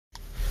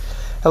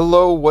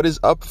Hello, what is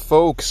up,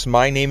 folks?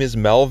 My name is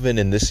Melvin,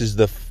 and this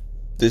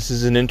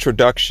is an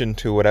introduction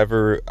to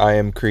whatever I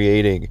am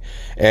creating.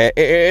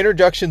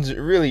 Introductions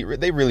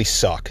really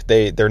suck.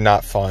 They're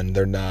not fun.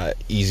 They're not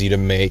easy to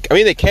make. I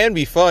mean, they can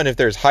be fun if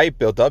there's hype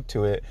built up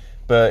to it,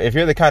 but if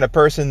you're the kind of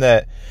person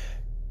that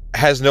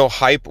has no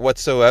hype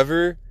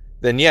whatsoever,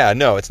 then yeah,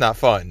 no, it's not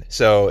fun.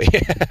 So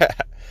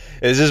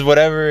this is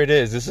whatever it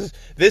is.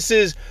 This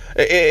is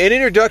an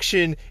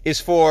introduction is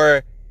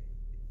for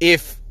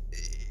if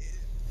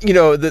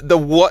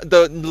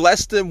the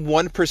less than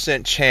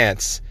 1%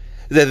 chance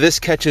that this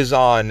catches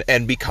on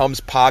and becomes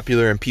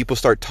popular and people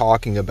start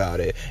talking about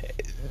it,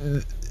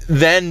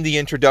 then the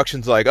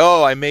introduction's like,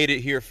 oh, I made it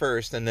here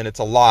first, and then it's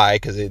a lie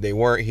because they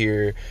weren't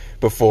here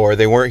before,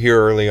 they weren't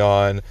here early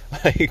on.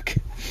 Like,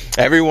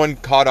 everyone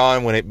caught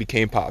on when it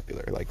became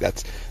popular. Like,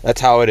 that's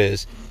how it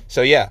is.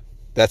 So yeah,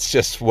 that's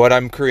just what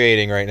I'm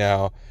creating right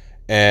now,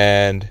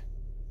 and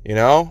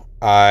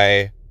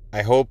I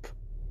hope.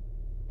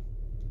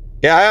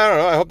 Yeah, I don't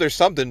know. I hope there's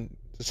something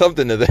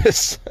to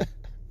this.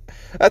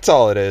 That's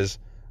all it is.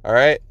 All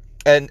right.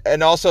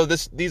 And also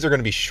these are going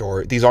to be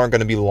short. These aren't going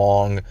to be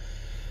long.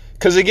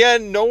 Because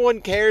again, no one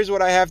cares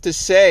what I have to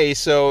say.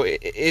 So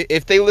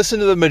if they listen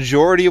to the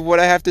majority of what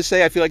I have to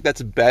say, I feel like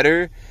that's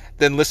better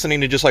than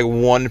listening to just like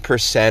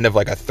 1% of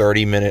like a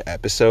 30-minute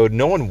episode.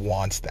 No one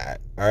wants that.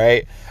 All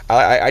right.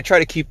 I try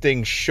to keep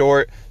things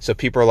short so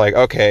people are like,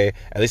 okay,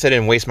 at least I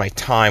didn't waste my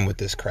time with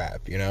this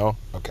crap,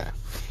 Okay.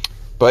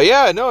 But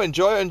yeah, no,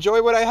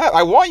 enjoy what I have.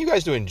 I want you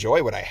guys to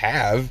enjoy what I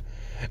have.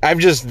 I'm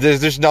just,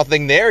 there's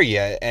nothing there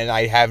yet, and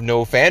I have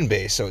no fan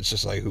base, so it's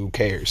just like, who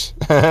cares?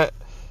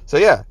 So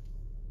yeah.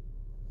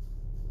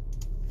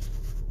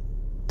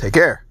 Take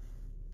care.